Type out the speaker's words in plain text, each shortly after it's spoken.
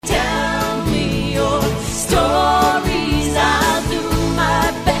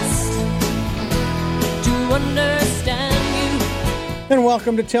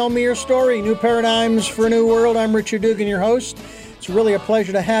welcome to Tell Me Your Story, New Paradigms for a New World. I'm Richard Dugan, your host. It's really a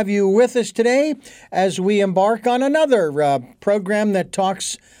pleasure to have you with us today as we embark on another program that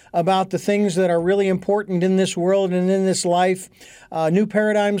talks about the things that are really important in this world and in this life. New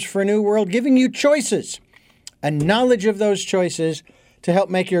Paradigms for a New World, giving you choices and knowledge of those choices to help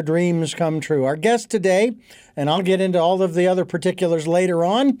make your dreams come true. Our guest today, and I'll get into all of the other particulars later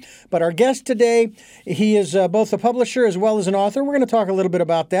on, but our guest today, he is both a publisher as well as an author. We're going to talk a little bit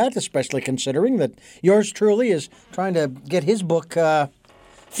about that, especially considering that yours truly is trying to get his book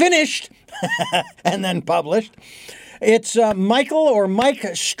finished and then published. It's Mike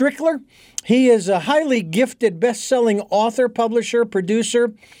Strickler. He is a highly gifted best-selling author, publisher,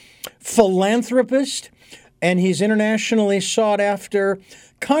 producer, philanthropist, and he's internationally sought after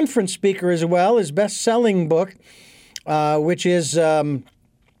conference speaker as well. His best-selling book, which is, I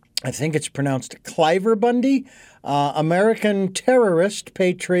think it's pronounced Cliver Bundy, American Terrorist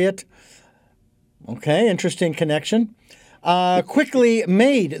Patriot. Okay, interesting connection. Quickly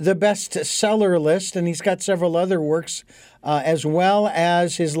made the bestseller list, and he's got several other works as well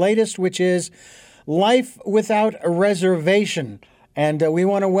as his latest, which is Life Without a Reservation. And we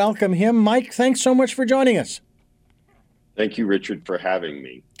want to welcome him. Mike, thanks so much for joining us. Thank you, Richard, for having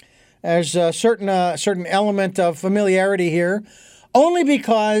me. There's a certain element of familiarity here, only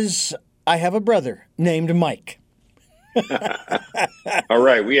because I have a brother named Mike. All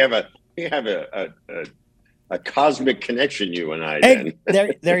right, we have a cosmic connection, you and I. Then.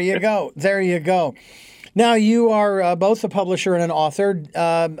 Hey, there you go. There you go. Now, you are both a publisher and an author.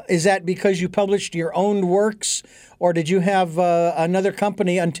 Is that because you published your own works, or did you have another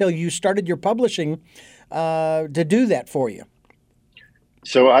company until you started your publishing to do that for you?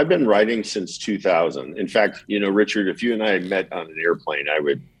 So I've been writing since 2000. In fact, Richard, if you and I had met on an airplane, I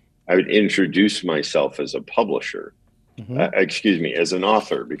would introduce myself as a publisher, as an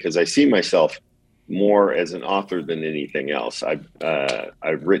author, because I see myself more as an author than anything else. I've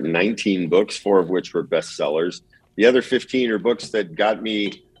written 19 books, 4 of which were bestsellers. The other 15 are books that got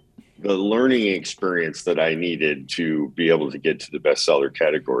me the learning experience that I needed to be able to get to the bestseller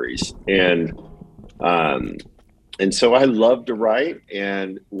categories. And so I love to write.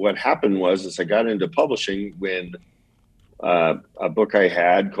 And what happened was I got into publishing when a book I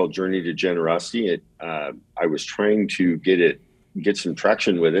had called Journey to Generosity, I was trying to get some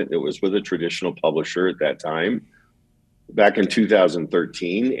traction with it. It was with a traditional publisher at that time, back in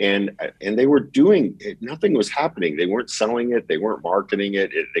 2013, and they were doing it. Nothing was happening. They weren't selling it. They weren't marketing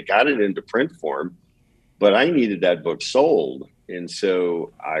it. They got it into print form, but I needed that book sold. And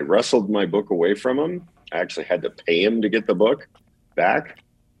so I wrestled my book away from them. I actually had to pay him to get the book back.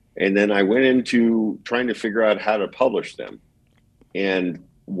 And then I went into trying to figure out how to publish them. And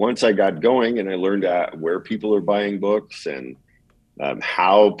once I got going and I learned where people are buying books and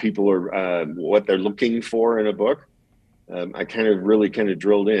how people are, what they're looking for in a book, I really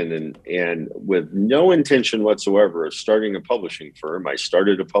drilled in and with no intention whatsoever of starting a publishing firm, I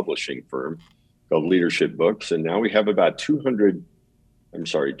started a publishing firm called Leadership Books. And now we have about 2,200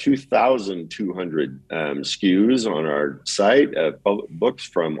 SKUs on our site, books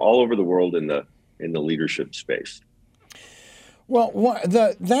from all over the world in the leadership space. Well,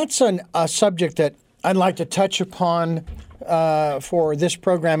 that's a subject that I'd like to touch upon for this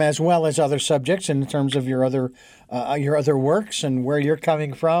program as well as other subjects in terms of your other works and where you're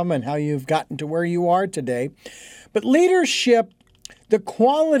coming from and how you've gotten to where you are today. But leadership, the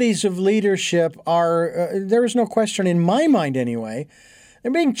qualities of leadership are, there is no question in my mind anyway,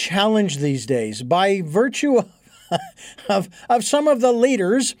 they're being challenged these days by virtue of some of the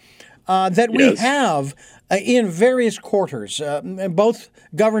leaders that we have in various quarters, both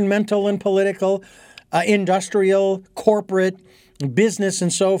governmental and political, industrial, corporate, business,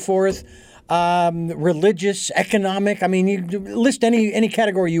 and so forth, religious, economic. I mean, you list any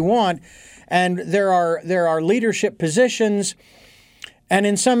category you want, and there are leadership positions, and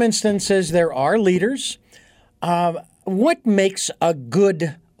in some instances there are leaders. What makes a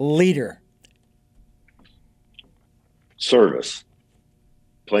good leader? Service,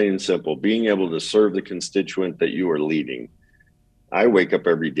 plain and simple. Being able to serve the constituent that you are leading. I wake up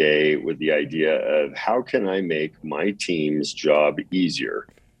every day with the idea of how can I make my team's job easier?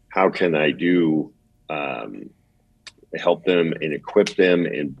 How can I help them and equip them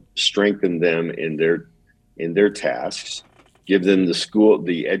and strengthen them in their tasks, give them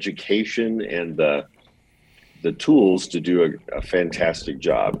the education and the tools to do a fantastic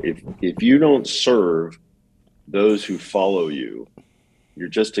job. If you don't serve those who follow you, you're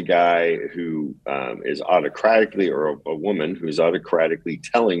just a guy who is autocratically, or a woman who's autocratically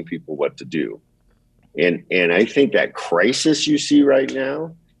telling people what to do. And I think that crisis you see right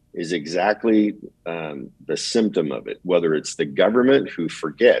now is exactly the symptom of it, whether it's the government who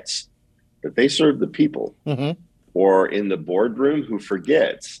forgets that they serve the people, or in the boardroom who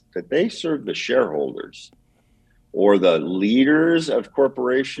forgets that they serve the shareholders, or the leaders of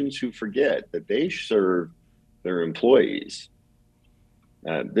corporations who forget that they serve their employees.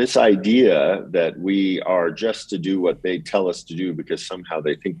 This idea that we are just to do what they tell us to do because somehow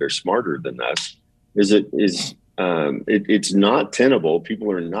they think they're smarter than us it's not tenable.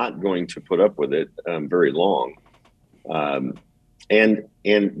 People are not going to put up with it very long. And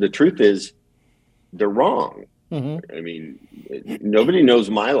the truth is, they're wrong. I mean, nobody knows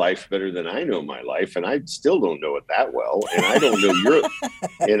my life better than I know my life, and I still don't know it that well. And I don't know your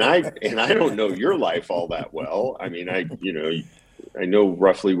and I don't know your life all that well. I mean, I know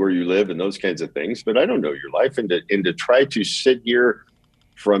roughly where you live and those kinds of things, but I don't know your life. And to try to sit here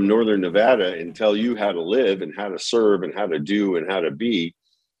from Northern Nevada and tell you how to live and how to serve and how to do and how to be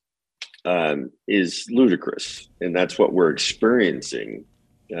is ludicrous. And that's what we're experiencing,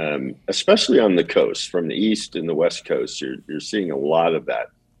 especially on the coast, from the East and the West Coast. You're seeing a lot of that.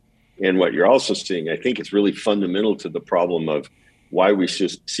 And what you're also seeing, I think it's really fundamental to the problem of why we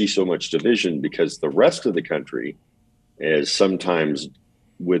see so much division, because the rest of the country, as sometimes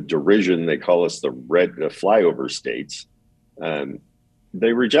with derision, they call us the flyover states.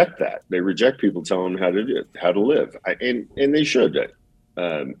 They reject that. They reject people telling them how to live, and they should.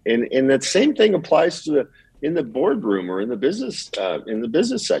 And that same thing applies to in the boardroom or in the business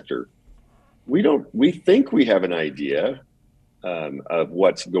sector. We think we have an idea of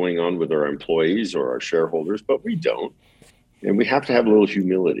what's going on with our employees or our shareholders, but we don't, and we have to have a little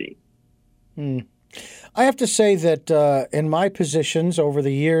humility. I have to say that in my positions over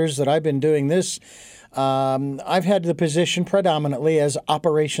the years that I've been doing this, I've had the position predominantly as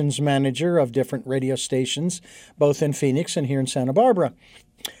operations manager of different radio stations, both in Phoenix and here in Santa Barbara.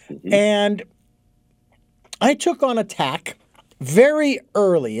 And I took on a tack very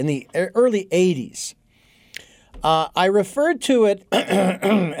early, in the early 80s. I referred to it,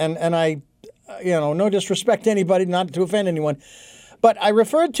 and I, no disrespect to anybody, not to offend anyone, but I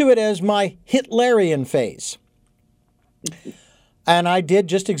referred to it as my Hitlerian phase. And I did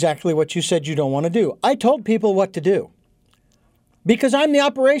just exactly what you said you don't want to do. I told people what to do because I'm the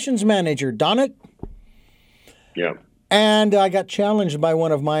operations manager, darn it. Yeah. And I got challenged by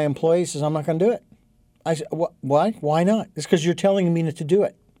one of my employees, says, I'm not going to do it. I said, why? Why not? It's because you're telling me to do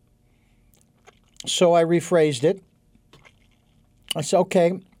it. So I rephrased it. I said,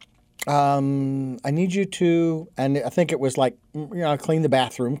 okay, I need you to, and I think it was like, clean the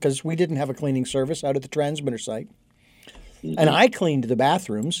bathroom, because we didn't have a cleaning service out at the transmitter site. And I cleaned the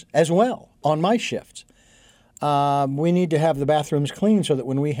bathrooms as well on my shift. We need to have the bathrooms clean so that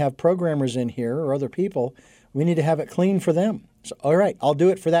when we have programmers in here or other people, we need to have it clean for them. So, all right, I'll do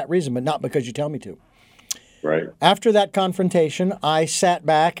it for that reason, but not because you tell me to. Right. After that confrontation, I sat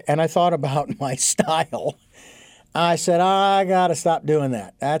back and I thought about my style. I said, I got to stop doing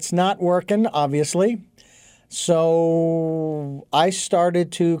that. That's not working, obviously. So I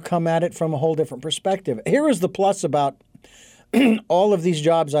started to come at it from a whole different perspective. Here is the plus about all of these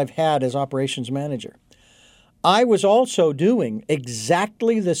jobs I've had as operations manager. I was also doing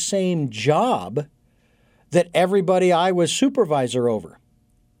exactly the same job that everybody I was supervisor over.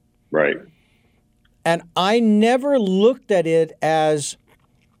 Right. And I never looked at it as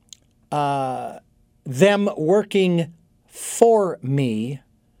them working for me.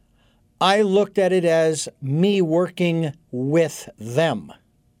 I looked at it as me working with them.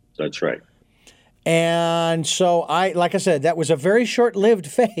 That's right. And so like I said, that was a very short-lived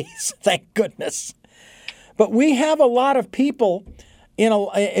phase, thank goodness. But we have a lot of people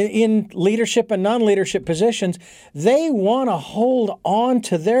in leadership and non-leadership positions. They want to hold on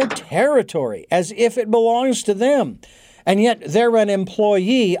to their territory as if it belongs to them. And yet they're an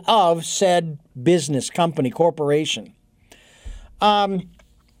employee of said business, company, corporation. I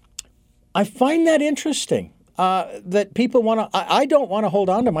find that interesting. That people want to, I don't want to hold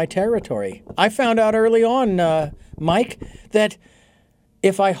on to my territory. I found out early on, Mike, that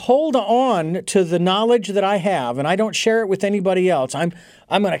if I hold on to the knowledge that I have and I don't share it with anybody else, I'm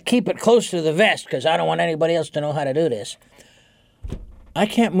going to keep it close to the vest because I don't want anybody else to know how to do this. I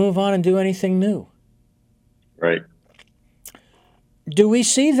can't move on and do anything new. Right. Do we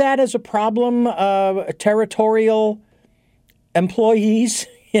see that as a problem, territorial employees?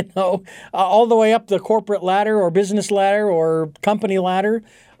 All the way up the corporate ladder or business ladder or company ladder.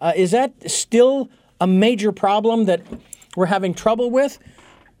 Is that still a major problem that we're having trouble with?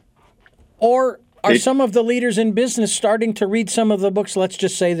 Or Are some of the leaders in business starting to read some of the books? Let's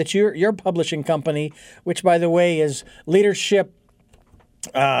just say that your publishing company, which, by the way, is Leadership,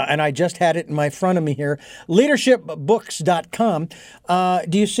 and I just had it in my front of me here, leadershipbooks.com.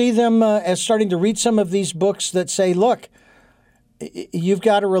 Do you see them as starting to read some of these books that say, look, you've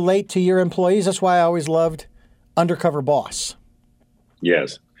got to relate to your employees? That's why I always loved Undercover Boss.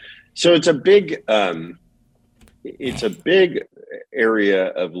 Yes. So it's a big area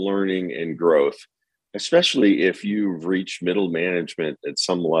of learning and growth, especially if you've reached middle management at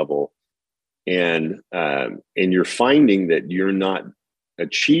some level, and you're finding that you're not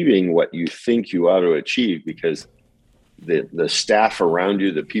achieving what you think you ought to achieve because the staff around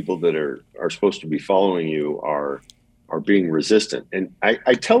you, the people that are supposed to be following you, are being resistant. And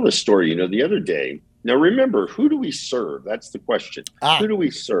I tell this story, the other day. Now remember, who do we serve? That's the question. Who do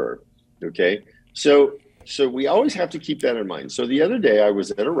we serve? Okay, so we always have to keep that in mind. So the other day I was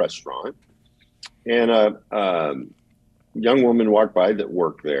at a restaurant, and a young woman walked by that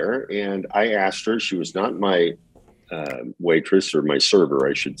worked there, and I asked her. She was not my waitress, or my server,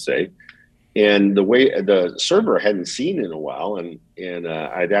 I should say. And the server I hadn't seen in a while, and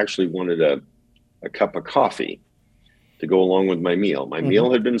I'd actually wanted a cup of coffee to go along with my meal. My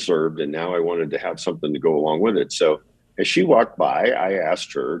meal had been served, and now I wanted to have something to go along with it. So as she walked by, I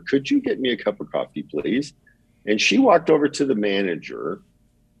asked her, could you get me a cup of coffee, please? And she walked over to the manager,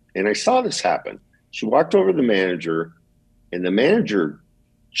 and I saw this happen. She walked over to the manager, and the manager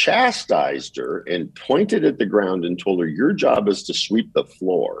chastised her and pointed at the ground and told her, your job is to sweep the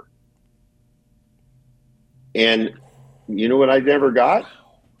floor. And you know what I never got?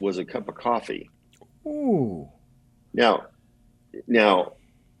 Was a cup of coffee. Ooh. Now,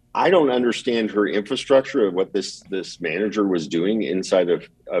 I don't understand her infrastructure of what this manager was doing inside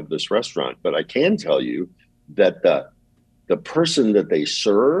of this restaurant, but I can tell you that the person that they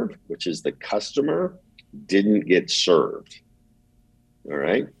serve, which is the customer, didn't get served. All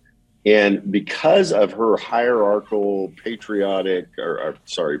right. And because of her hierarchical, patriotic,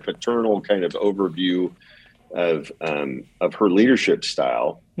 paternal kind of overview of her leadership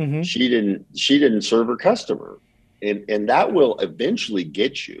style, she didn't serve her customer. And that will eventually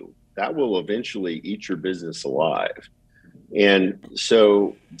get you. That will eventually eat your business alive. And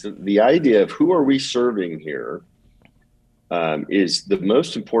so the idea of who are we serving here is the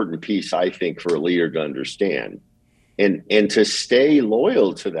most important piece, I think, for a leader to understand. And to stay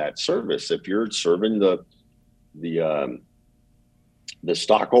loyal to that service. If you're serving the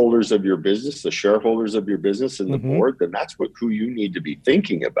stockholders of your business, the shareholders of your business, and the board, then that's who you need to be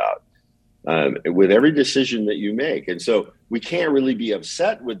thinking about. With every decision that you make. And so we can't really be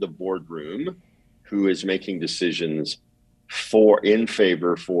upset with the boardroom who is making decisions in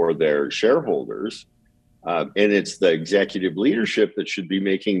favor for their shareholders. And it's the executive leadership that should be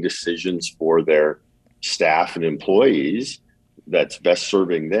making decisions for their staff and employees that's best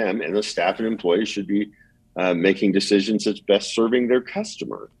serving them. And the staff and employees should be making decisions that's best serving their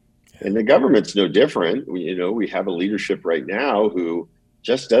customer. And the government's no different. We have a leadership right now who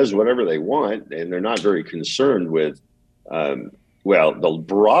just does whatever they want, and they're not very concerned with, the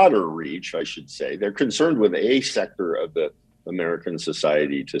broader reach, I should say. They're concerned with a sector of the American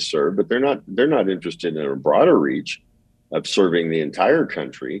society to serve, but they're not interested in a broader reach of serving the entire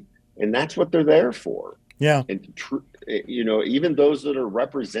country, and that's what they're there for. Yeah, and even those that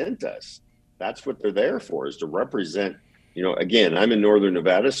represent us, that's what they're there for, is to represent. Again, I'm in Northern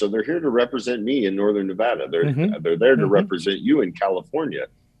Nevada, so they're here to represent me in Northern Nevada. They're there to represent you in California,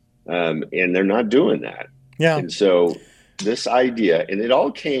 and they're not doing that. Yeah. And so this idea, and it all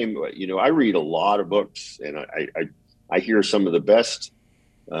came, I read a lot of books, and I hear some of the best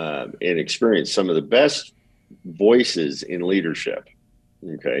and experience some of the best voices in leadership,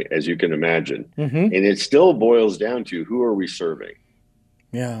 okay, as you can imagine. And it still boils down to, who are we serving?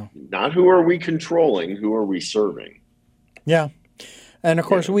 Yeah. Not who are we controlling, who are we serving? Yeah. And of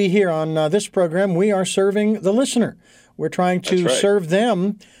course, we here on this program, we are serving the listener. We're trying to serve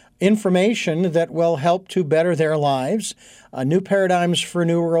them information that will help to better their lives. New Paradigms for a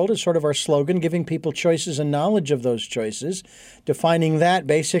New World is sort of our slogan, giving people choices and knowledge of those choices. Defining that,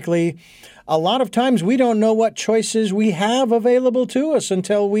 basically, a lot of times we don't know what choices we have available to us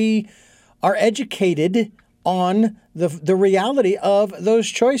until we are educated on the reality of those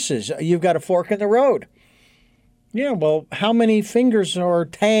choices. You've got a fork in the road. Yeah, well, how many fingers or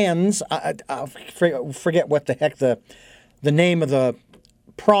tans? I forget what the heck the name of the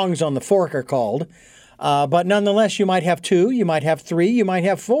prongs on the fork are called. But nonetheless, you might have 2, you might have 3, you might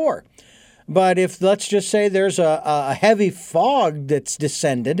have 4. But if, let's just say, there's a heavy fog that's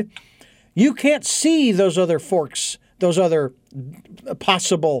descended, you can't see those other forks those other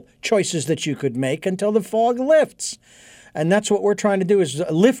possible choices that you could make until the fog lifts. And that's what we're trying to do, is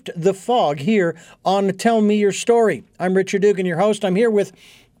lift the fog here on Tell Me Your Story. I'm Richard Dugan, your host. I'm here with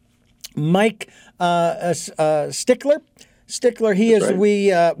Mike Stickler. He is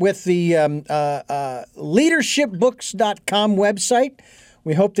with the leadershipbooks.com website.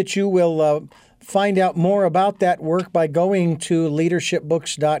 We hope that you will find out more about that work by going to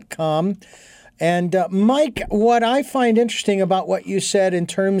leadershipbooks.com. And Mike, what I find interesting about what you said in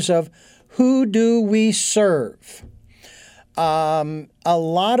terms of who do we serve? A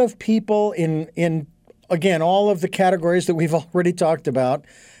lot of people in again, all of the categories that we've already talked about,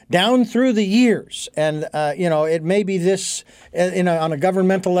 down through the years. And, it may be this, on a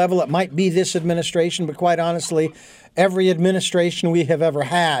governmental level, it might be this administration, but quite honestly, every administration we have ever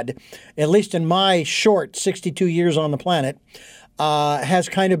had, at least in my short 62 years on the planet, has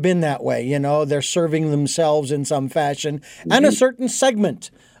kind of been that way. They're serving themselves in some fashion and a certain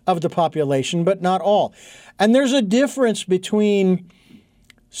segment of the population, but not all. And there's a difference between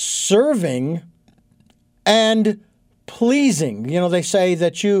serving and pleasing. They say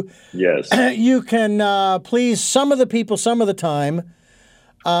that you can please some of the people some of the time,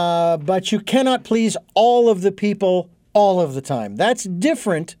 but you cannot please all of the people all of the time. That's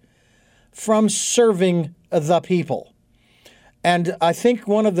different from serving the people. And I think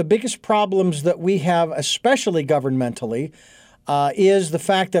one of the biggest problems that we have, especially governmentally, is the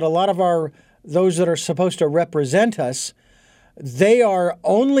fact that a lot of those that are supposed to represent us, they are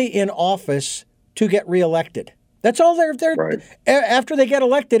only in office to get reelected. That's all they're right. After they get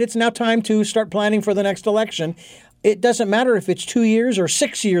elected, it's now time to start planning for the next election. It doesn't matter if it's 2 years or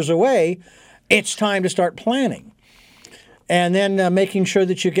 6 years away. It's time to start planning. And then making sure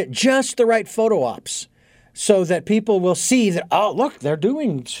that you get just the right photo ops so that people will see that, oh, look, they're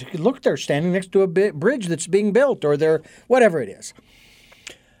standing next to a bridge that's being built, or they're whatever it is.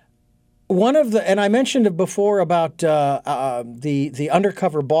 And I mentioned it before about the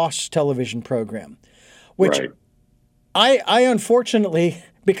Undercover Boss television program, which right. I unfortunately,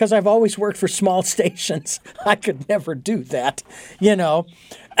 because I've always worked for small stations, I could never do that,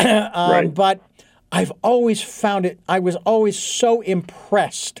 Right. But I've always found it, I was always so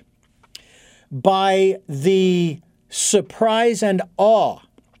impressed by the surprise and awe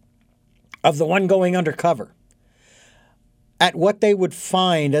of the one going undercover at what they would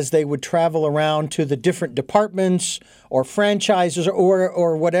find as they would travel around to the different departments or franchises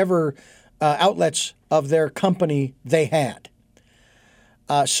or whatever outlets of their company they had.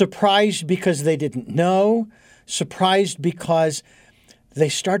 Surprised because they didn't know. Surprised because they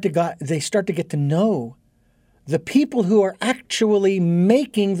start to get to know the people who are actually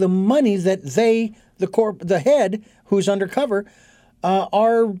making the money that the head who's undercover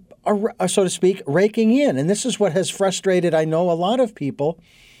are, so to speak, raking in. And this is what has frustrated, I know, a lot of people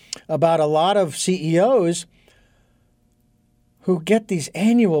about a lot of CEOs who get these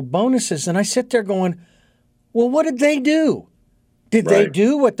annual bonuses. And I sit there going, well, what did they do? Did they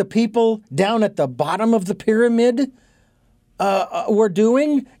do what the people down at the bottom of the pyramid were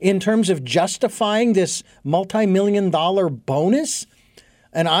doing in terms of justifying this multi-million-dollar bonus?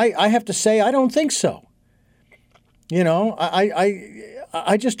 And I have to say, I don't think so.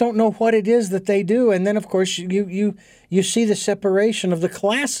 I just don't know what it is that they do. And then, of course, you see the separation of the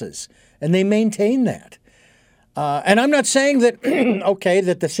classes, and they maintain that. And I'm not saying that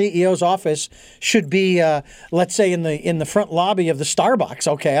that the CEO's office should be, let's say, in the front lobby of the Starbucks.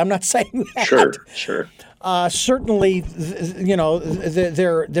 Okay, I'm not saying that. Sure. Certainly,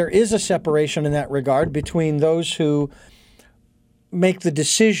 there is a separation in that regard between those who make the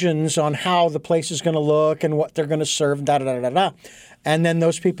decisions on how the place is going to look and what they're going to serve, and then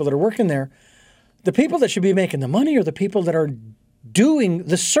those people that are working there. The people that should be making the money are the people that are doing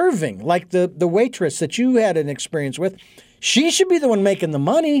the serving, like the waitress that you had an experience with. She should be the one making the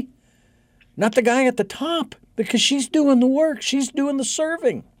money, not the guy at the top, because she's doing the work. She's doing the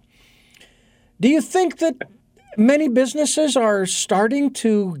serving. Do you think that many businesses are starting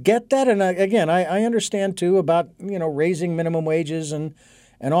to get that? And again, I understand too about, raising minimum wages and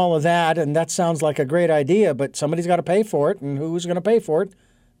all of that. And that sounds like a great idea, but somebody's got to pay for it. And who's going to pay for it?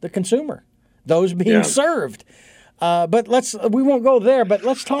 The consumer, those being served. But we won't go there, but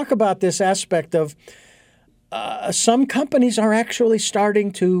let's talk about this aspect of some companies are actually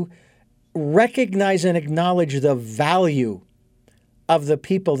starting to recognize and acknowledge the value of the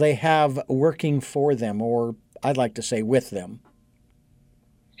people they have working for them, or I'd like to say with them.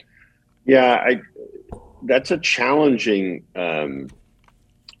 Yeah, that's a challenging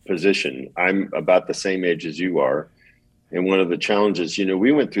position. I'm about the same age as you are. And one of the challenges,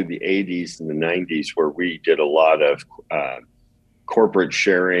 we went through the 80s and the 90s where we did a lot of corporate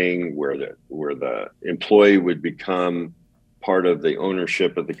sharing, where the employee would become part of the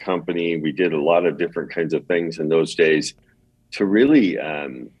ownership of the company. We did a lot of different kinds of things in those days to really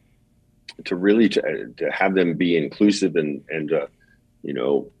to have them be inclusive and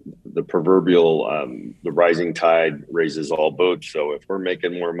the proverbial the rising tide raises all boats. So if we're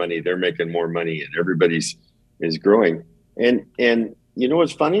making more money, they're making more money, and everybody's is growing. And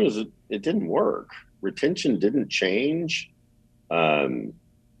what's funny is it didn't work. Retention didn't change. The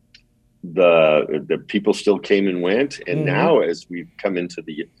people still came and went. And now as we've come into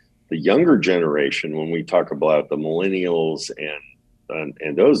the younger generation, when we talk about the millennials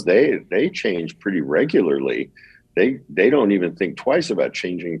and those, they change pretty regularly. They don't even think twice about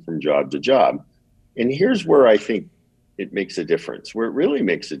changing from job to job. And here's where I think it makes a difference, where it really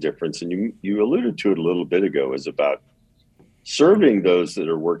makes a difference. And you alluded to it a little bit ago, is about serving those that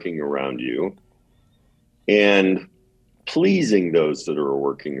are working around you and pleasing those that are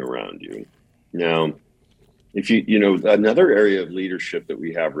working around you. Now, if another area of leadership that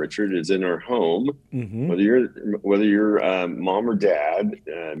we have, Richard, is in our home. Whether you're mom or dad,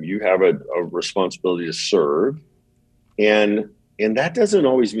 you have a responsibility to serve, and that doesn't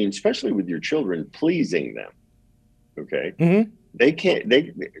always mean, especially with your children, pleasing them. Okay, they can't.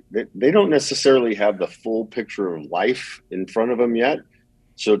 They don't necessarily have the full picture of life in front of them yet.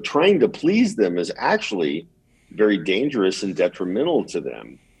 So trying to please them is actually very dangerous and detrimental to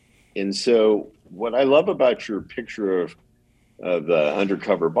them. And so what I love about your picture of the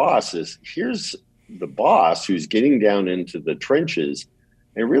undercover boss is, here's the boss who's getting down into the trenches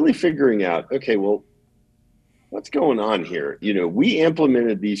and really figuring out, okay, well, what's going on here? We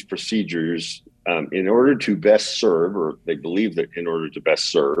implemented these procedures in order to best serve, or they believe that in order to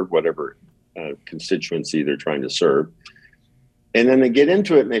best serve whatever constituency they're trying to serve. And then they get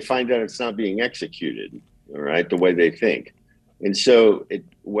into it and they find out it's not being executed, all right, the way they think. And so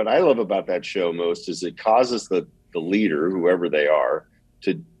what I love about that show most is it causes the leader, whoever they are,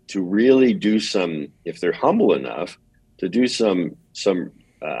 to really do some, if they're humble enough, to do some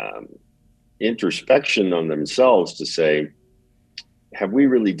introspection on themselves to say, have we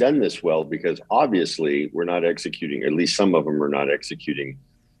really done this well? Because obviously we're not executing, at least some of them are not executing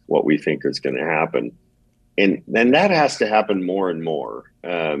what we think is going to happen. And then that has to happen more and more.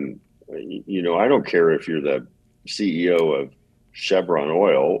 I don't care if you're the CEO of Chevron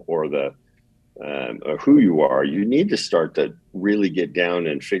Oil or who you are. You need to start to really get down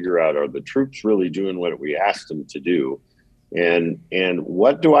and figure out, are the troops really doing what we asked them to do? And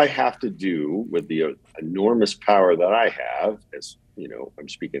what do I have to do with the enormous power that I have? As I'm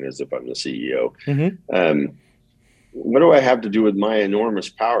speaking as if I'm the CEO. What do I have to do with my enormous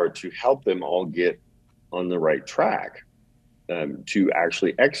power to help them all get on the right track, to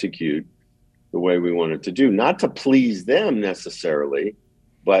actually execute the way we want it to do? Not to please them necessarily,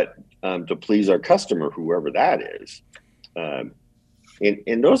 but to please our customer, whoever that is.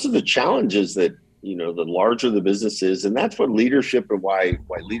 And those are the challenges that, the larger the business is. And that's what leadership, and why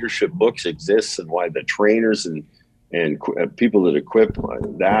leadership books exist, and why the trainers and people that equip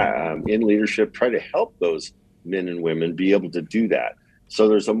that in leadership try to help those men and women be able to do that. So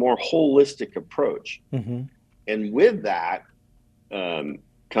there's a more holistic approach. And with that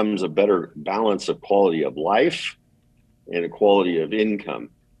comes a better balance of quality of life and a quality of income.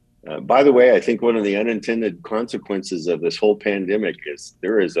 By the way, I think one of the unintended consequences of this whole pandemic is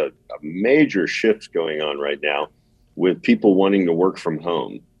there is a major shift going on right now with people wanting to work from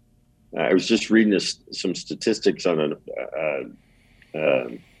home. I was just reading some statistics on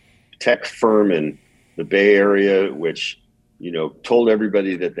a tech firm in the Bay Area, which told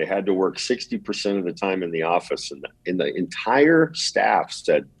everybody that they had to work 60% of the time in the office, and the entire staff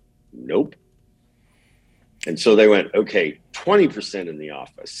said, nope. And so they went, okay, 20% in the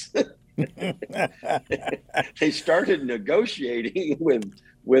office. They started negotiating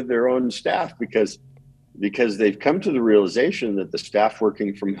with their own staff because they've come to the realization that the staff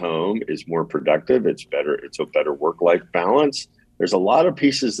working from home is more productive. It's better. It's a better work-life balance. There's a lot of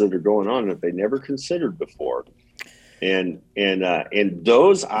pieces that are going on that they never considered before. And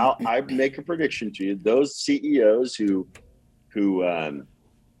those, I make a prediction to you, those CEOs who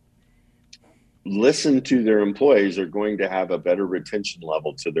listen to their employees are going to have a better retention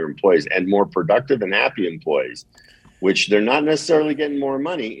level to their employees, and more productive and happy employees, which they're not necessarily getting more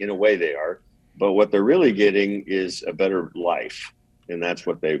money. In a way they are, but what they're really getting is a better life. And that's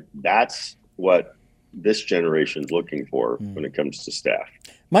what this generation's looking for when it comes to staff.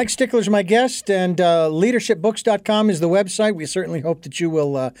 Mike Stickler's my guest, and leadershipbooks.com is the website. We certainly hope that you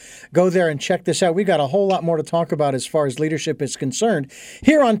will go there and check this out. We've got a whole lot more to talk about as far as leadership is concerned.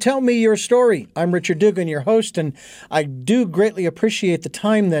 Here on Tell Me Your Story, I'm Richard Dugan, your host, and I do greatly appreciate the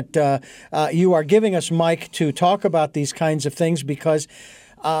time that you are giving us, Mike, to talk about these kinds of things, because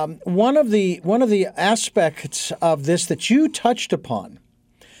one of the aspects of this that you touched upon,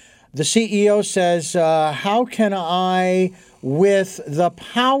 the CEO says, how can I, with the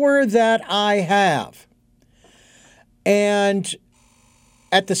power that I have? And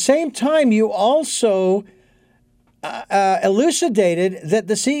at the same time, you also elucidated that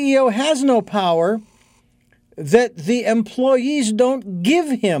the CEO has no power, that the employees don't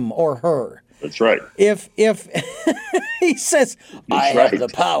give him or her. That's right. If he says, I have right. the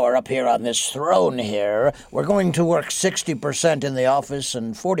power up here on this throne here, we're going to work 60% in the office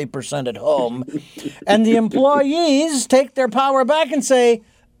and 40% at home, and the employees take their power back and say,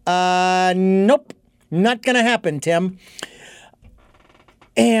 nope, not going to happen, Tim.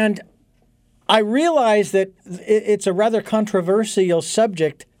 And I realize that it's a rather controversial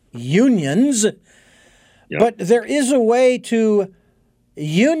subject, unions, but there is a way to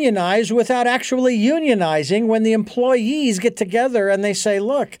unionize without actually unionizing when the employees get together and they say,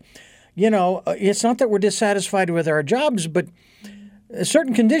 look, it's not that we're dissatisfied with our jobs, but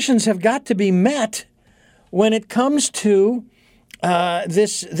certain conditions have got to be met when it comes to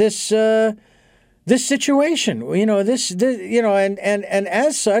this situation. And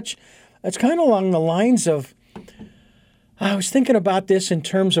as such, it's kind of along the lines of, I was thinking about this in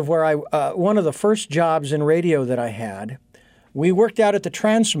terms of where one of the first jobs in radio that I had, we worked out at the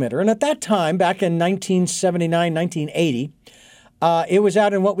transmitter, and at that time, back in 1979, 1980, it was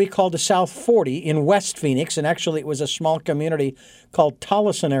out in what we called the South 40 in West Phoenix, and actually it was a small community called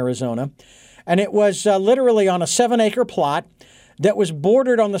Tolleson, Arizona, and it was literally on a 7-acre plot that was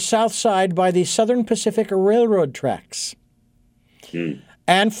bordered on the south side by the Southern Pacific Railroad tracks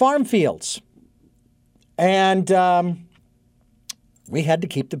and farm fields. And we had to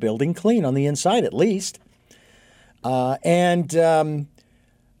keep the building clean on the inside at least. And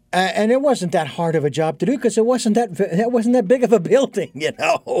it wasn't that hard of a job to do because it wasn't that big of a building,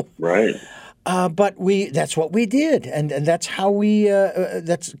 Right. But that's what we did, and that's how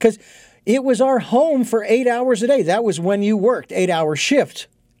that's because it was our home for 8 hours a day. That was when you worked 8-hour shift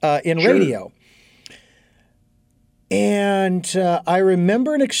in radio. And I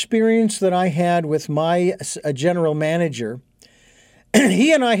remember an experience that I had with my general manager.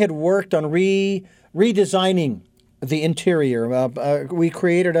 He and I had worked on redesigning the interior. We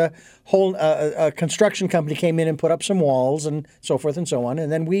created a whole construction company came in and put up some walls and so forth and so on,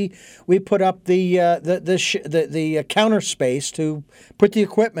 and then we put up the counter space to put the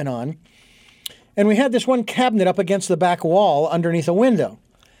equipment on, and we had this one cabinet up against the back wall underneath a window,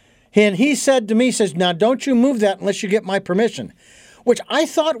 and he said to me, "Now don't you move that unless you get my permission," which I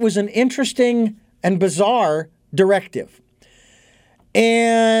thought was an interesting and bizarre directive,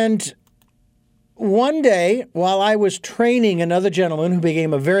 and one day, while I was training another gentleman who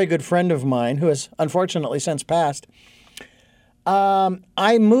became a very good friend of mine, who has unfortunately since passed,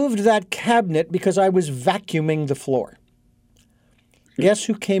 I moved that cabinet because I was vacuuming the floor. Guess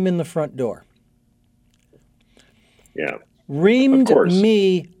who came in the front door? Yeah. Reamed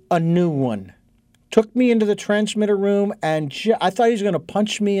me a new one. Took me into the transmitter room, and I thought he was going to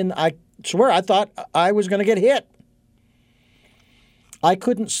punch me, and I swear I thought I was going to get hit. I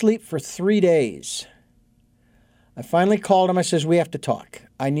couldn't sleep for 3 days. I finally called him. I says, we have to talk.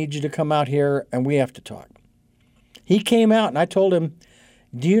 I need you to come out here and we have to talk. He came out and I told him,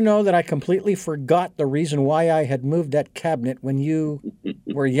 do you know that I completely forgot the reason why I had moved that cabinet when you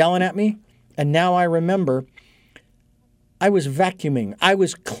were yelling at me? And now I remember I was vacuuming. I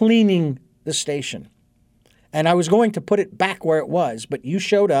was cleaning the station. And I was going to put it back where it was, but you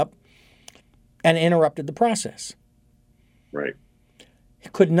showed up and interrupted the process. Right. He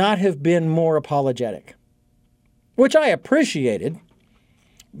could not have been more apologetic, which I appreciated.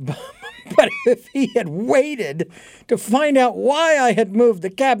 But if he had waited to find out why I had moved the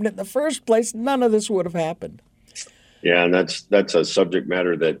cabinet in the first place, none of this would have happened. Yeah, and that's a subject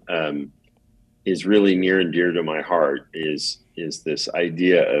matter that is really near and dear to my heart, is this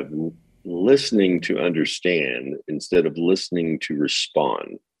idea of listening to understand instead of listening to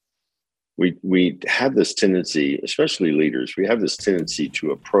respond. We have this tendency, especially leaders, we have this tendency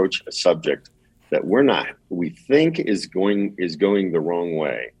to approach a subject that we think is going the wrong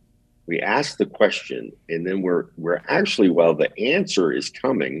way. We ask the question, and then we're actually, while the answer is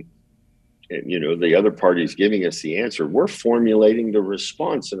coming, the other party's giving us the answer. We're formulating the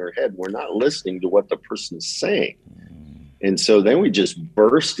response in our head. We're not listening to what the person's saying. And so then we just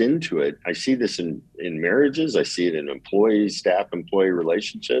burst into it. I see this in marriages. I see it in staff-employee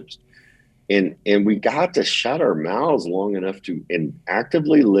relationships. And we got to shut our mouths long enough to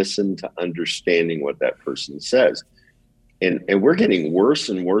actively listen to understanding what that person says. And we're getting worse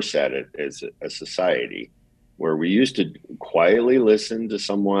and worse at it as a society, where we used to quietly listen to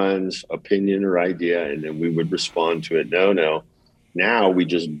someone's opinion or idea, and then we would respond to it. No. Now we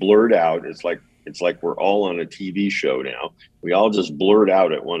just blurt out. It's like we're all on a TV show now. We all just blurt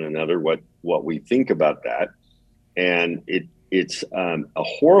out at one another what we think about that. And it's a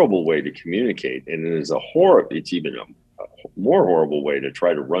horrible way to communicate. And it's even a more horrible way to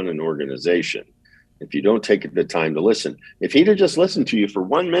try to run an organization if you don't take the time to listen. If he'd have just listened to you for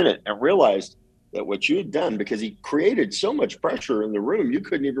 1 minute and realized that what you had done, because he created so much pressure in the room, you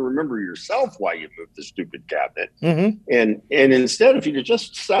couldn't even remember yourself why you moved the stupid cabinet. Mm-hmm. And instead, if you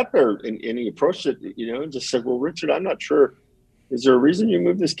just sat there and he approached it, and just said, well, Richard, I'm not sure. Is there a reason you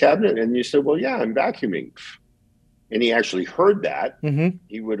moved this cabinet? And you said, well, yeah, I'm vacuuming. And he actually heard that. Mm-hmm.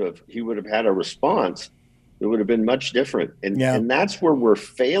 He would have had a response. It would have been much different. And that's where we're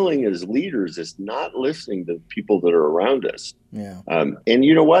failing as leaders, is not listening to people that are around us. Yeah. And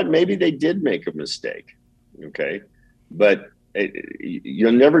you know what? Maybe they did make a mistake. Okay. But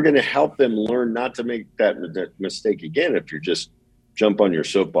you're never going to help them learn not to make that mistake again if you just jump on your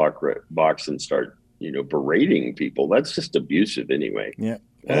soapbox and start, berating people. That's just abusive anyway. Yeah.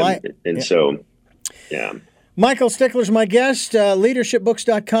 So, yeah. Michael Stickler's my guest.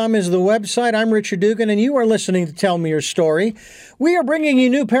 Leadershipbooks.com is the website. I'm Richard Dugan, and you are listening to Tell Me Your Story. We are bringing you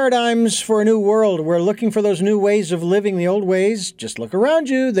new paradigms for a new world. We're looking for those new ways of living. The old ways, just look around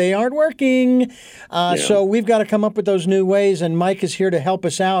you. They aren't working. So we've got to come up with those new ways, and Mike is here to help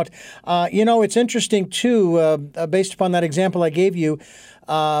us out. It's interesting, too, based upon that example I gave you,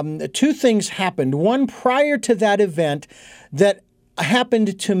 two things happened. One prior to that event that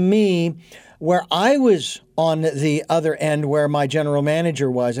happened to me where I was on the other end, where my general manager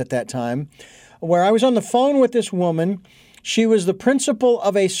was at that time, where I was on the phone with this woman. She was the principal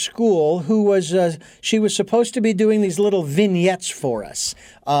of a school who was, she was supposed to be doing these little vignettes for us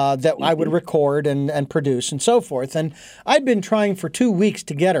that I would record and produce and so forth. And I'd been trying for 2 weeks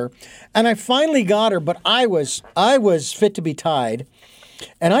to get her, and I finally got her, but I was fit to be tied.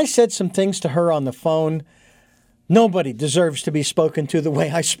 And I said some things to her on the phone. Nobody deserves to be spoken to the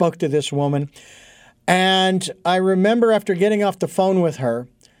way I spoke to this woman. And I remember after getting off the phone with her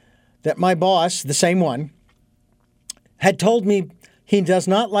that my boss, the same one, had told me he does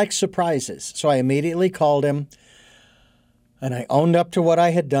not like surprises. So I immediately called him and I owned up to what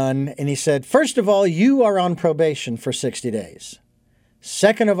I had done. And he said, first of all, you are on probation for 60 days.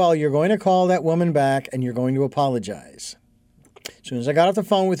 Second of all, you're going to call that woman back and you're going to apologize. As soon as I got off the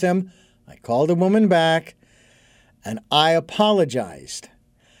phone with him, I called the woman back. And I apologized.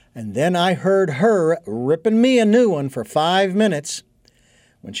 And then I heard her ripping me a new one for 5 minutes.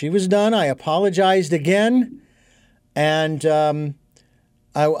 When she was done, I apologized again. And I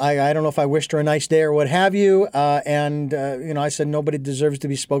don't know if I wished her a nice day or what have you. I said, nobody deserves to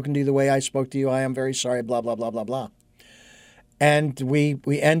be spoken to the way I spoke to you. I am very sorry, blah, blah, blah, blah, blah. And we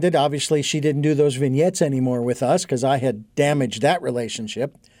ended. Obviously, she didn't do those vignettes anymore with us because I had damaged that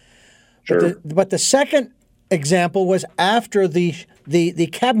relationship. Sure. But the second example was after the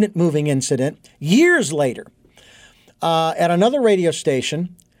cabinet moving incident, years later, at another radio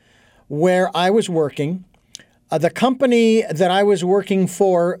station where I was working. The company that I was working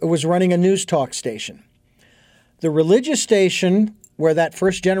for was running a news talk station. The religious station where that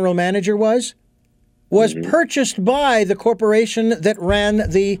first general manager was purchased by the corporation that ran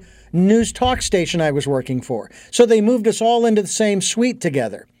the news talk station I was working for. So they moved us all into the same suite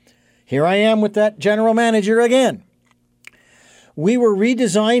together. Here I am with that general manager again. We were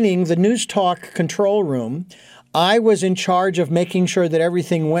redesigning the news talk control room. I was in charge of making sure that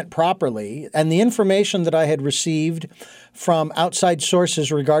everything went properly, and the information that I had received from outside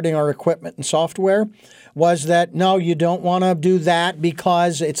sources regarding our equipment and software was that, no, you don't want to do that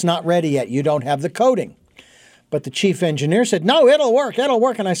because it's not ready yet. You don't have the coding. But the chief engineer said, no, it'll work.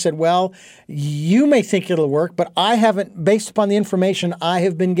 And I said, well, you may think it'll work, but I haven't, based upon the information I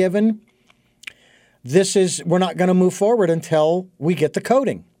have been given, we're not going to move forward until we get the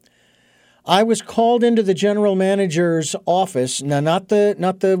coding. I was called into the general manager's office, now not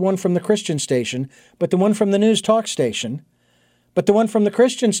the one from the Christian station, but the one from the news talk station. But the one from the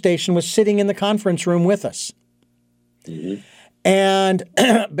Christian station was sitting in the conference room with us. Mm-hmm. And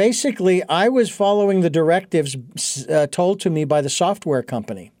basically, I was following the directives told to me by the software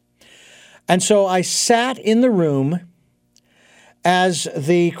company. And so I sat in the room as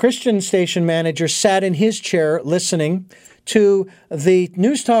the Christian station manager sat in his chair listening to the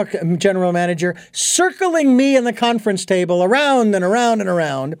News Talk general manager circling me in the conference table around and around and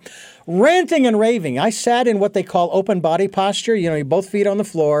around, ranting and raving. I sat in what they call open body posture, both feet on the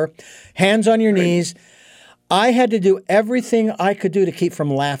floor, hands on your knees. I had to do everything I could do to keep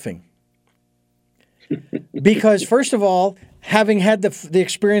from laughing. Because, first of all, having had the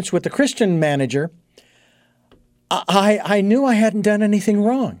experience with the Christian manager, I knew I hadn't done anything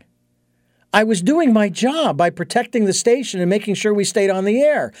wrong. I was doing my job by protecting the station and making sure we stayed on the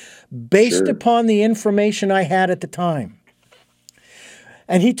air based upon the information I had at the time.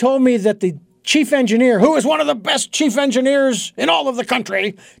 And he told me that the chief engineer, who is one of the best chief engineers in all of the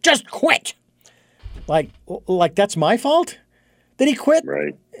country, just quit. Like that's my fault? Did he quit?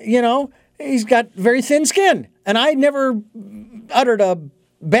 Right. He's got very thin skin. And I never uttered a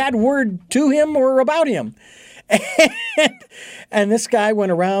bad word to him or about him. And this guy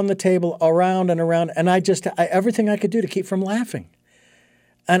went around the table, around and around, and I everything I could do to keep from laughing.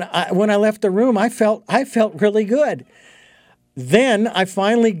 And when I left the room, I felt really good. Then I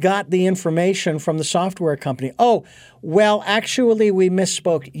finally got the information from the software company. Oh, well, actually, we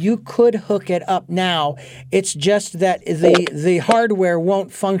misspoke. You could hook it up now. It's just that the hardware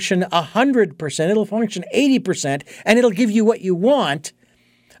won't function 100%. It'll function 80%, and it'll give you what you want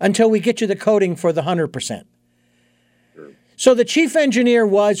until we get you the coding for the 100%. So the chief engineer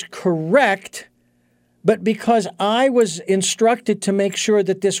was correct, but because I was instructed to make sure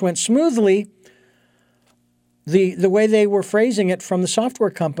that this went smoothly, the way they were phrasing it from the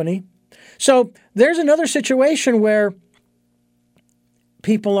software company. So there's another situation where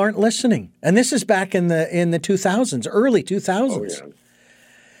people aren't listening. And this is back in the 2000s, early 2000s. Oh, yeah.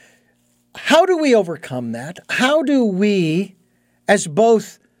 How do we overcome that? How do we, as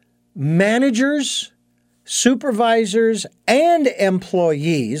both managers, supervisors, and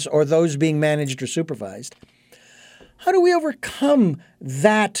employees, or those being managed or supervised, how do we overcome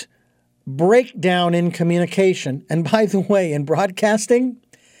that breakdown in communication? And by the way, in broadcasting,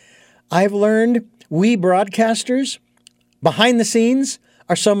 I've learned we broadcasters, behind the scenes,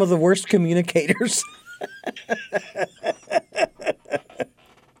 are some of the worst communicators.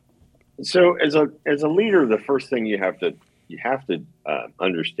 So as a leader, the first thing you have to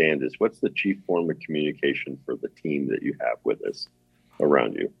understand is what's the chief form of communication for the team that you have with us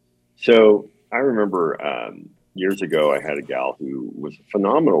around you. So I remember years ago, I had a gal who was a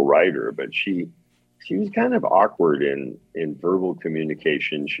phenomenal writer, but she was kind of awkward in verbal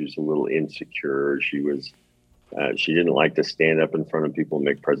communication. She was a little insecure. She she didn't like to stand up in front of people and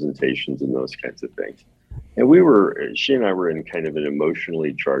make presentations and those kinds of things. And she and I were in kind of an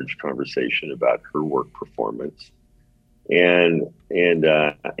emotionally charged conversation about her work performance. And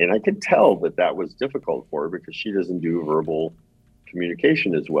I could tell that was difficult for her because she doesn't do verbal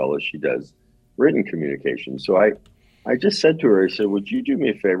communication as well as she does written communication. So I just said to her, I said, would you do me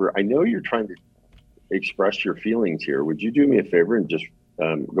a favor? I know you're trying to express your feelings here. Would you do me a favor and just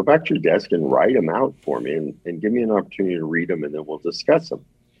go back to your desk and write them out for me and give me an opportunity to read them, and then we'll discuss them.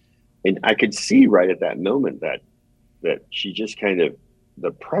 And I could see right at that moment that she just kind of,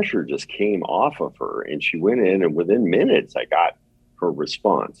 the pressure just came off of her, and she went in, and within minutes I got her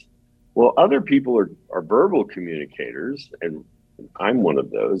response. Well, other people are verbal communicators, and I'm one of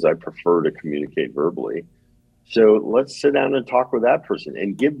those. I prefer to communicate verbally. So let's sit down and talk with that person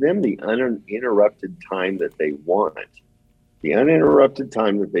and give them the uninterrupted time that they want, the uninterrupted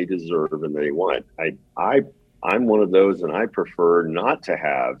time that they deserve and they want. I'm one of those, and I prefer not to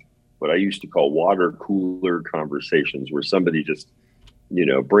have what I used to call water cooler conversations, where somebody just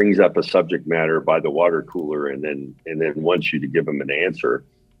brings up a subject matter by the water cooler and then wants you to give them an answer,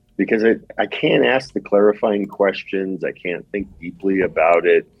 because I can't ask the clarifying questions. I can't think deeply about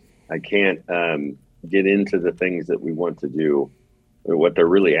it. I can't get into the things that we want to do, or what they're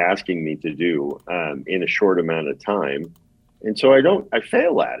really asking me to do in a short amount of time. And so I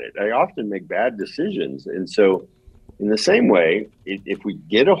fail at it. I often make bad decisions. And so in the same way, if we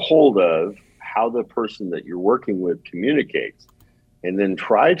get a hold of how the person that you're working with communicates, and then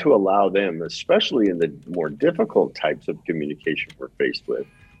try to allow them, especially in the more difficult types of communication we're faced with,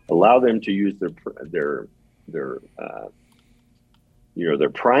 allow them to use their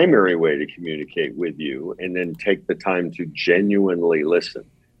primary way to communicate with you, and then take the time to genuinely listen.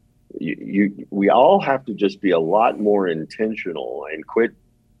 We all have to just be a lot more intentional and quit,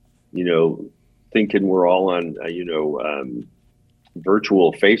 thinking we're all on,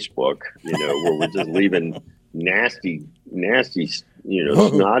 virtual Facebook, where we're just leaving nasty,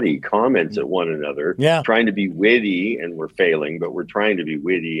 snotty comments at one another, trying to be witty, and we're failing, but we're trying to be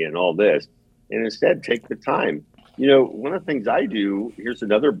witty and all this. And instead, take the time. One of the things I do, here's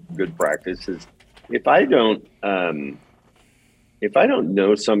another good practice, is if I don't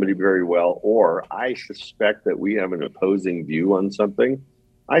know somebody very well, or I suspect that we have an opposing view on something,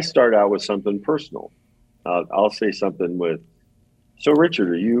 I start out with something personal. I'll say something with, "So Richard,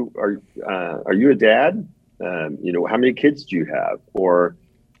 are you a dad? How many kids do you have?" Or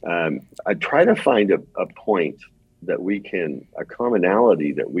I try to find a point that a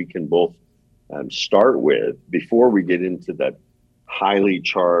commonality that we can both start with before we get into that highly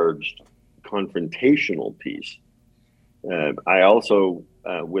charged confrontational piece. I also,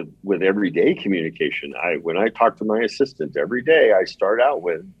 with everyday communication, when I talk to my assistant every day, I start out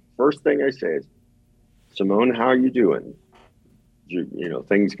with, first thing I say is, "Simone, how are you doing?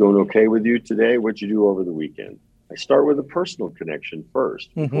 Things going okay with you today? What'd you do over the weekend?" I start with a personal connection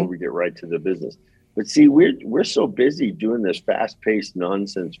first before we get right to the business. But see, we're so busy doing this fast-paced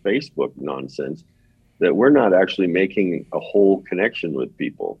nonsense, Facebook nonsense, that we're not actually making a whole connection with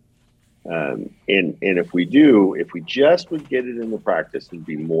people. And if we just would get it in the practice and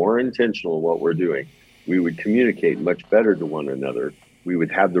be more intentional in what we're doing, we would communicate much better to one another. We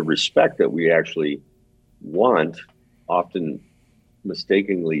would have the respect that we actually want, often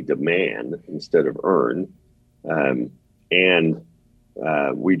mistakenly demand instead of earn.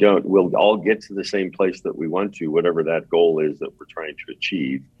 We'll all get to the same place that we want to, whatever that goal is that we're trying to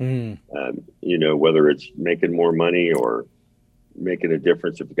achieve. Whether it's making more money or making a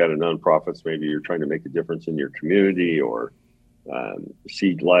difference. If you've got a nonprofit, maybe you're trying to make a difference in your community, or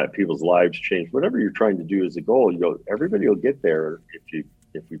see people's lives change. Whatever you're trying to do as a goal, everybody will get there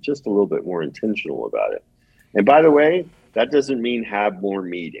if we're just a little bit more intentional about it. And by the way, that doesn't mean have more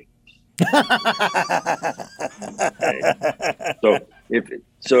meetings. Okay.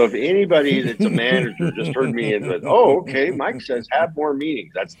 So if anybody that's a manager just heard me and said, "Oh, okay, Mike says have more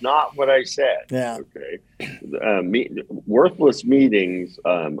meetings," that's not what I said. Yeah. Okay. Worthless meetings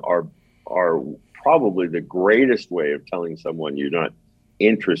are probably the greatest way of telling someone you're not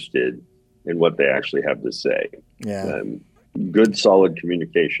interested in what they actually have to say. Yeah. Good, solid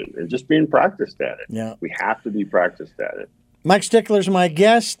communication, and just being practiced at it. Yeah. We have to be practiced at it. Mike Stickler's my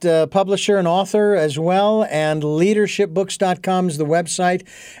guest, publisher and author as well, and leadershipbooks.com is the website.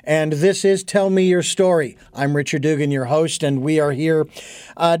 And this is Tell Me Your Story. I'm Richard Dugan, your host, and we are here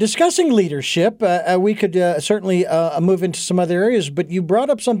discussing leadership. We could certainly move into some other areas, but you brought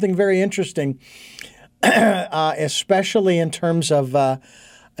up something very interesting, especially in terms of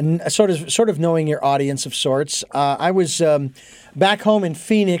sort of knowing your audience of sorts. I was back home in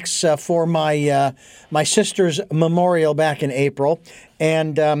Phoenix for my sister's memorial back in April,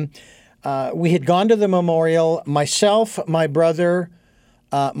 and we had gone to the memorial. Myself, my brother,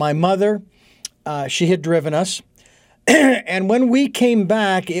 my mother. She had driven us, and when we came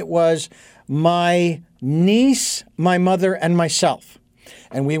back, it was my niece, my mother, and myself,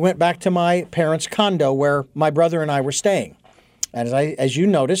 and we went back to my parents' condo where my brother and I were staying. And as you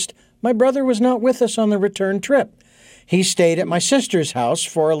noticed, my brother was not with us on the return trip. He stayed at my sister's house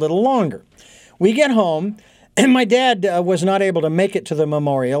for a little longer. We get home, and my dad was not able to make it to the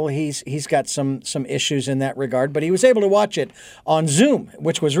memorial. He's got some issues in that regard, but he was able to watch it on Zoom,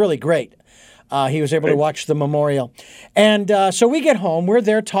 which was really great. He was able to watch the memorial. And so we get home. We're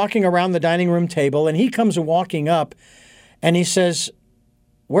there talking around the dining room table, and he comes walking up, and he says,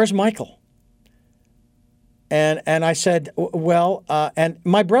 "Where's Michael?" And I said, well, and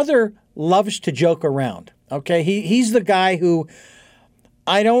my brother loves to joke around, okay? He's the guy who,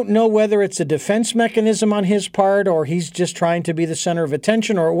 I don't know whether it's a defense mechanism on his part or he's just trying to be the center of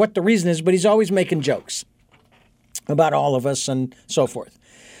attention or what the reason is, but he's always making jokes about all of us and so forth.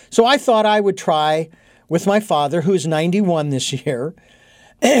 So I thought I would try with my father, who's 91 this year,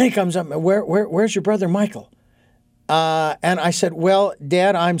 and he comes up, where's your brother Michael? And I said, "Well,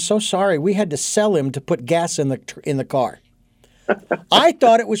 Dad, I'm so sorry. We had to sell him to put gas in the car." I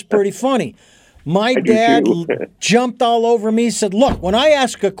thought it was pretty funny. My dad jumped all over me, said, "Look, when I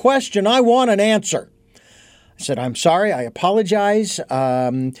ask a question, I want an answer." I said, "I'm sorry. I apologize."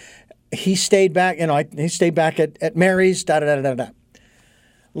 He stayed back. He stayed back at Mary's.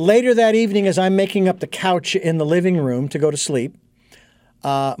 Later that evening, as I'm making up the couch in the living room to go to sleep,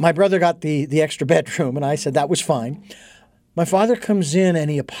 my brother got the extra bedroom, and I said that was fine. My father comes in,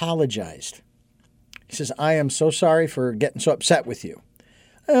 and he apologized. He says, "I am so sorry for getting so upset with you."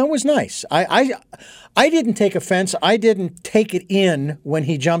 It was nice. I didn't take offense. I didn't take it in when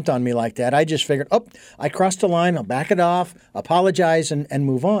he jumped on me like that. I just figured, I crossed the line. I'll back it off, apologize, and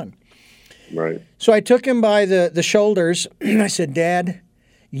move on. Right. So I took him by the shoulders. I said, Dad,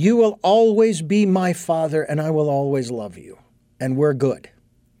 you will always be my father, and I will always love you. And we're good.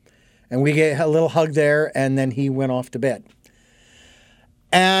 And we get a little hug there, and then he went off to bed.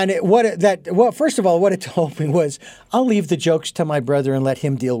 And first of all, what it told me was, I'll leave the jokes to my brother and let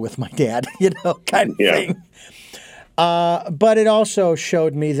him deal with my dad, kind of thing. But it also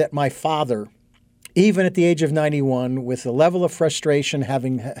showed me that my father, even at the age of 91, with the level of frustration,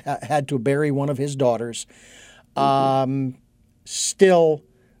 having had to bury one of his daughters, still,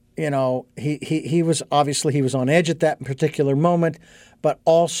 he was on edge at that particular moment, but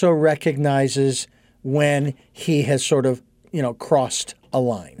also recognizes when he has sort of, crossed a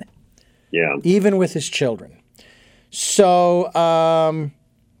line. Yeah. Even with his children. So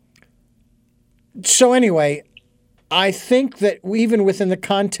anyway, I think that even within the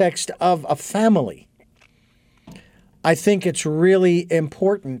context of a family, I think it's really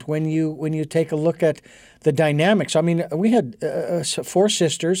important when you take a look at the dynamics. I mean, we had 4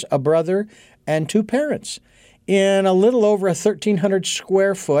 sisters, a brother, and 2 parents in a little over a 1,300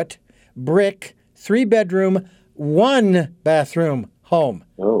 square foot brick, 3-bedroom, 1-bathroom home.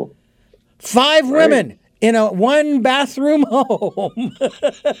 Oh. 5 women in a 1-bathroom home.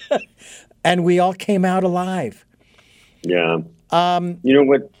 And we all came out alive. Yeah. You know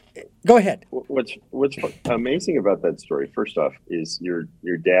what? Go ahead. What's amazing about that story, first off, is your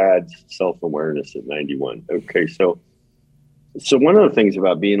dad's self-awareness at 91. Okay, so one of the things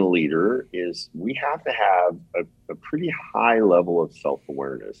about being a leader is we have to have a pretty high level of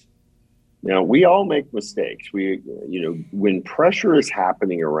self-awareness. Now, we all make mistakes. When pressure is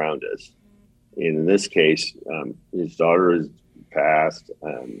happening around us, and in this case, his daughter has passed.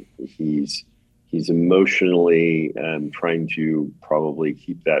 He's emotionally trying to probably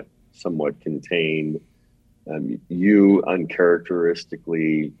keep that somewhat contained. You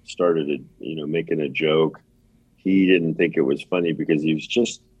uncharacteristically started, making a joke. He didn't think it was funny because he was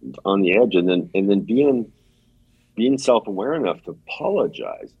just on the edge, and then being self-aware enough to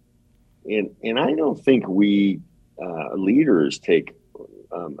apologize. And I don't think we leaders take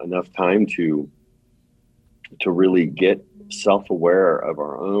enough time to really get self-aware of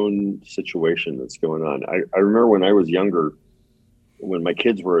our own situation that's going on. I remember when I was younger, when my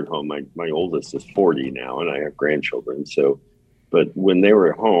kids were at home, my oldest is 40 now, and I have grandchildren. But when they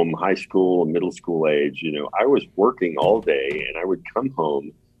were at home, high school and middle school age, I was working all day, and I would come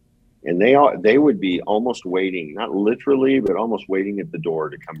home, and they would be almost waiting, not literally, but almost waiting at the door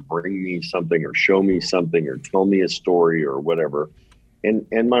to come bring me something or show me something or tell me a story or whatever.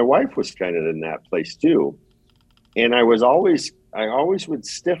 And my wife was kind of in that place too. And I always would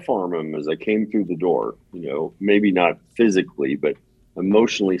stiff arm them as I came through the door, maybe not physically, but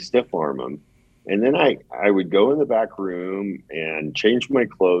emotionally stiff arm them. And then I would go in the back room and change my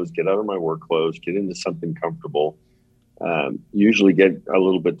clothes, get out of my work clothes, get into something comfortable, usually get a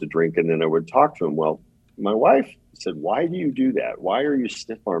little bit to drink. And then I would talk to him. Well, my wife said, "Why do you do that? Why are you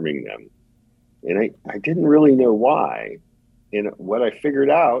stiff arming them?" And I didn't really know why. And what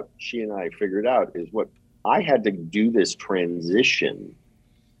she and I figured out is what I had to do this transition.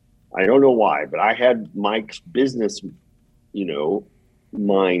 I don't know why, but I had Mike's business,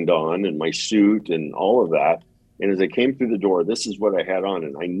 mind on, and my suit and all of that. And as I came through the door, this is what I had on.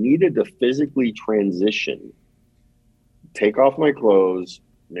 And I needed to physically transition, take off my clothes,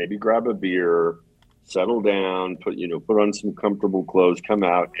 maybe grab a beer, settle down, put on some comfortable clothes, come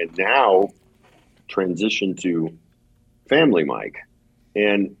out, and now transition to family Mike.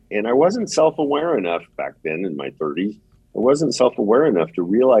 And I wasn't self-aware enough back then in my 30s. I wasn't self-aware enough to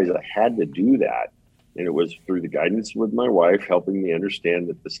realize I had to do that. And it was through the guidance with my wife, helping me understand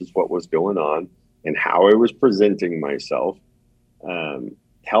that this is what was going on and how I was presenting myself,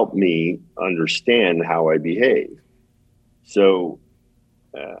 helped me understand how I behave. So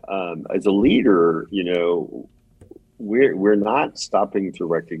as a leader, we're not stopping to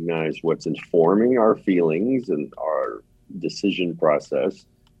recognize what's informing our feelings and our decision process.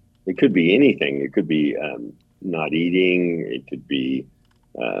 It could be anything. It could be not eating. It could be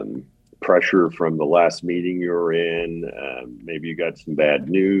pressure from the last meeting you were in. Maybe you got some bad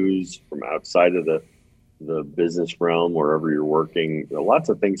news from outside of the business realm, wherever you're working. Lots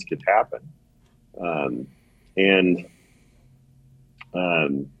of things could happen. And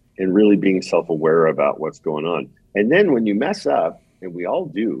really being self-aware about what's going on. And then when you mess up, and we all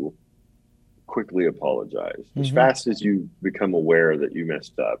do, quickly apologize. As fast as you become aware that you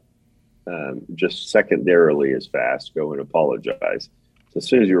messed up, just secondarily as fast, go and apologize. So as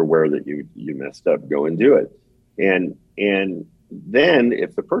soon as you're aware that you messed up, go and do it. And then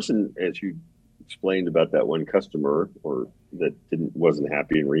if the person, as you explained about that one customer or that wasn't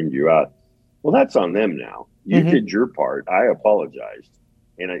happy and reamed you out, Well, that's on them now. You did your part. I apologized.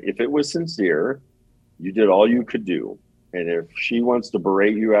 And if it was sincere, you did all you could do. And if she wants to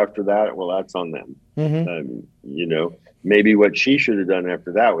berate you after that, well, that's on them. Maybe what she should have done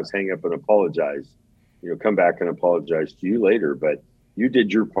after that was hang up and apologize, come back and apologize to you later. But you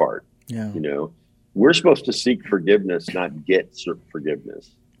did your part. Yeah. We're supposed to seek forgiveness, not get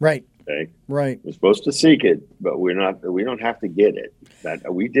forgiveness. Right. Okay. Right. We're supposed to seek it, but we don't have to get it.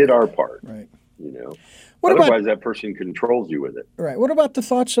 That we did our part. Right. Otherwise that person controls you with it. Right. What about the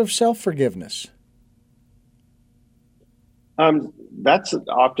thoughts of self-forgiveness? That's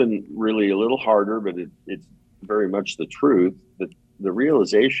often really a little harder, but it's very much the truth. The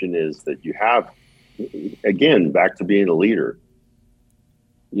realization is that you have, again, back to being a leader.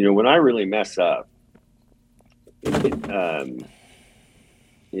 When I really mess up, and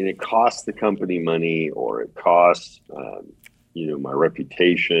it costs the company money, or it costs, my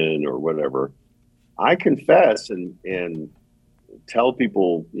reputation or whatever, I confess and tell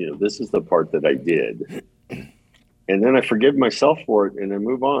people, this is the part that I did. And then I forgive myself for it and I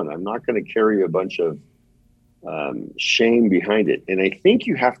move on. I'm not going to carry a bunch of shame behind it. And I think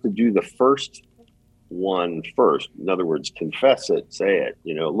you have to do the first one first. In other words, confess it, say it,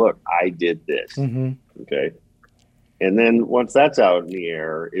 look, I did this. Okay. And then once that's out in the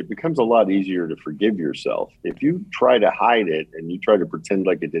air, it becomes a lot easier to forgive yourself. If you try to hide it and you try to pretend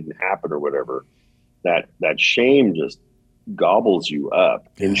like it didn't happen or whatever, that shame just gobbles you up.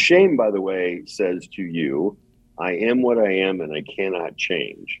 And shame, by the way, says to you, I am what I am and I cannot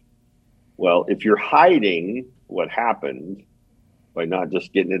change. Well, if you're hiding what happened by not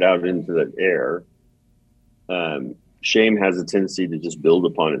just getting it out into the air, shame has a tendency to just build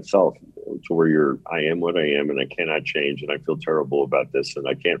upon itself to where I am what I am and I cannot change and I feel terrible about this and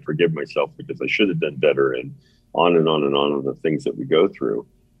I can't forgive myself because I should have done better, and on and on and on of the things that we go through.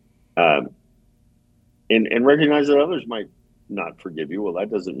 And recognize that others might not forgive you. Well,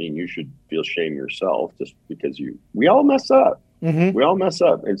 that doesn't mean you should feel shame yourself just because we all mess up. We all mess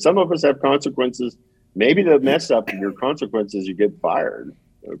up. And some of us have consequences. Maybe the mess up, your consequences, you get fired.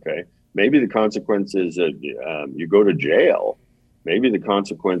 Okay. Maybe the consequences, you go to jail. Maybe the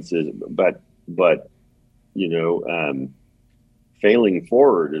consequences, but failing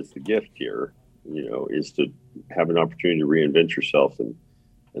forward is the gift here, is to have an opportunity to reinvent yourself and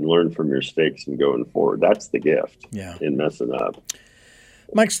learn from your mistakes and going forward. That's the gift in messing up.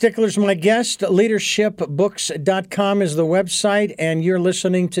 Mike Stickler's my guest. LeadershipBooks.com is the website, and you're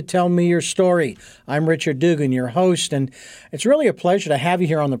listening to Tell Me Your Story. I'm Richard Dugan, your host, and it's really a pleasure to have you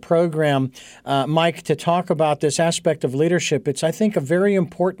here on the program, Mike, to talk about this aspect of leadership. It's, I think, a very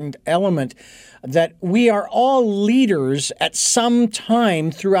important element that we are all leaders at some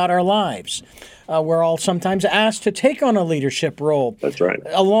time throughout our lives. We're all sometimes asked to take on a leadership role. That's right.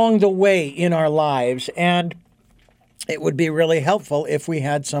 Along the way in our lives, and it would be really helpful if we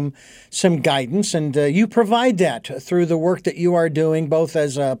had some guidance, and you provide that through the work that you are doing, both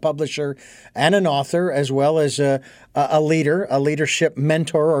as a publisher and an author, as well as a leader, a leadership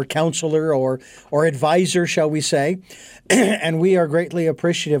mentor or counselor or advisor, shall we say. And we are greatly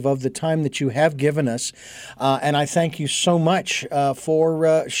appreciative of the time that you have given us, and I thank you so much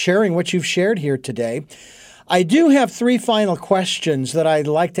for sharing what you've shared here today. I do have 3 final questions that I'd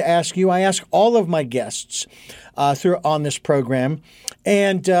like to ask you. I ask all of my guests on this program,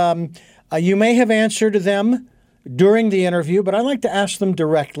 and you may have answered them during the interview, but I like to ask them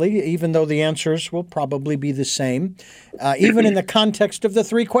directly, even though the answers will probably be the same. Even in the context of the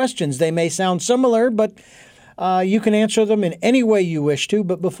 3 questions, they may sound similar, but you can answer them in any way you wish to.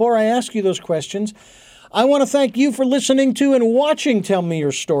 But before I ask you those questions, I want to thank you for listening to and watching Tell Me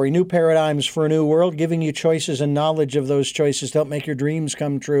Your Story, New Paradigms for a New World, giving you choices and knowledge of those choices to help make your dreams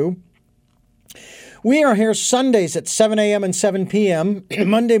come true. We are here Sundays at 7 a.m. and 7 p.m.,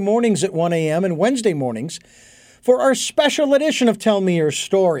 Monday mornings at 1 a.m., and Wednesday mornings for our special edition of Tell Me Your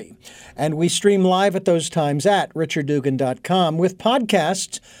Story. And we stream live at those times at richarddugan.com with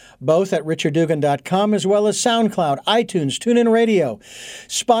podcasts, both at richarddugan.com as well as SoundCloud, iTunes, TuneIn Radio,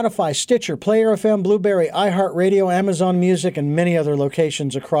 Spotify, Stitcher, Player FM, Blueberry, iHeartRadio, Amazon Music, and many other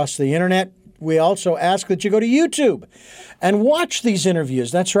locations across the internet. We also ask that you go to YouTube and watch these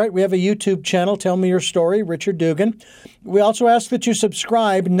interviews. That's right, we have a YouTube channel, Tell Me Your Story, Richard Dugan. We also ask that you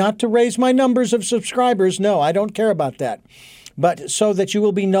subscribe, not to raise my numbers of subscribers. No, I don't care about that. But so that you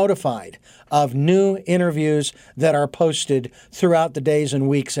will be notified of new interviews that are posted throughout the days and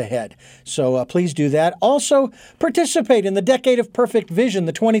weeks ahead. So please do that. Also, participate in the Decade of Perfect Vision,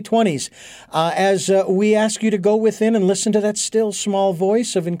 the 2020s, as we ask you to go within and listen to that still small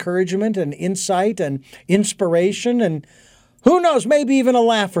voice of encouragement and insight and inspiration and Who knows? Maybe even a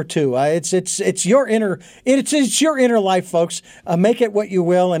laugh or two. It's your inner life, folks. Make it what you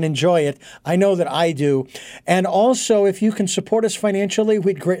will and enjoy it. I know that I do. And also, if you can support us financially,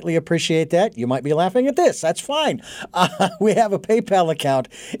 we'd greatly appreciate that. You might be laughing at this. That's fine. We have a PayPal account.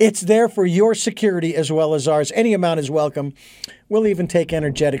 It's there for your security as well as ours. Any amount is welcome. We'll even take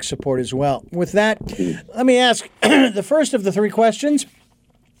energetic support as well. With that, let me ask the first of the three questions.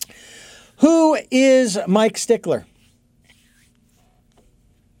 Who is Mike Stickler?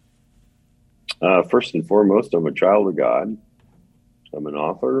 First and foremost, I'm a child of God. I'm an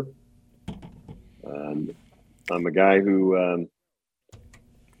author. I'm a guy who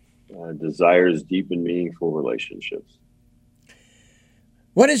desires deep and meaningful relationships.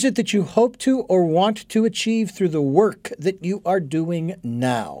 What is it that you hope to or want to achieve through the work that you are doing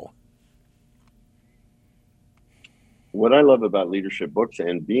now? What I love about leadership books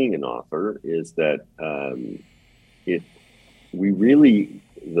and being an author is that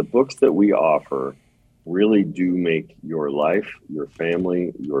the books that we offer really do make your life, your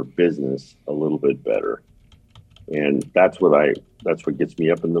family, your business a little bit better. And that's what gets me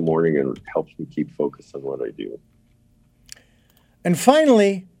up in the morning and helps me keep focused on what I do. And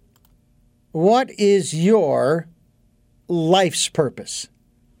finally, what is your life's purpose?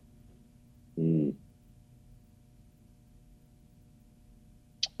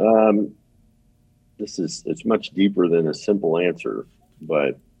 It's much deeper than a simple answer,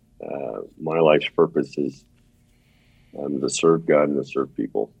 but my life's purpose is to serve God and to serve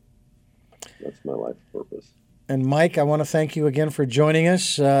people. That's my life's purpose. And Mike, I want to thank you again for joining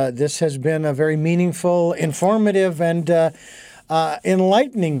us. This has been a very meaningful, informative, and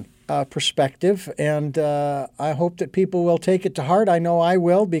enlightening perspective. And I hope that people will take it to heart. I know I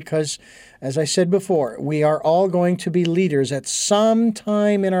will, because, as I said before, we are all going to be leaders at some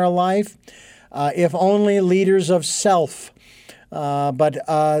time in our life, if only leaders of self. But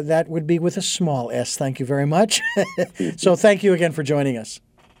that would be with a small s. Thank you very much. So thank you again for joining us.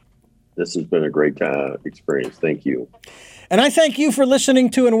 This has been a great experience. Thank you. And I thank you for listening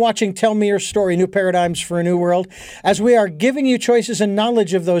to and watching Tell Me Your Story, New Paradigms for a New World, as we are giving you choices and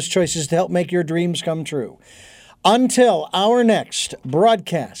knowledge of those choices to help make your dreams come true. Until our next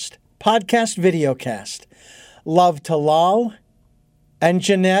broadcast, podcast, videocast, love to Lal and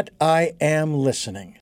Jeanette, I am listening.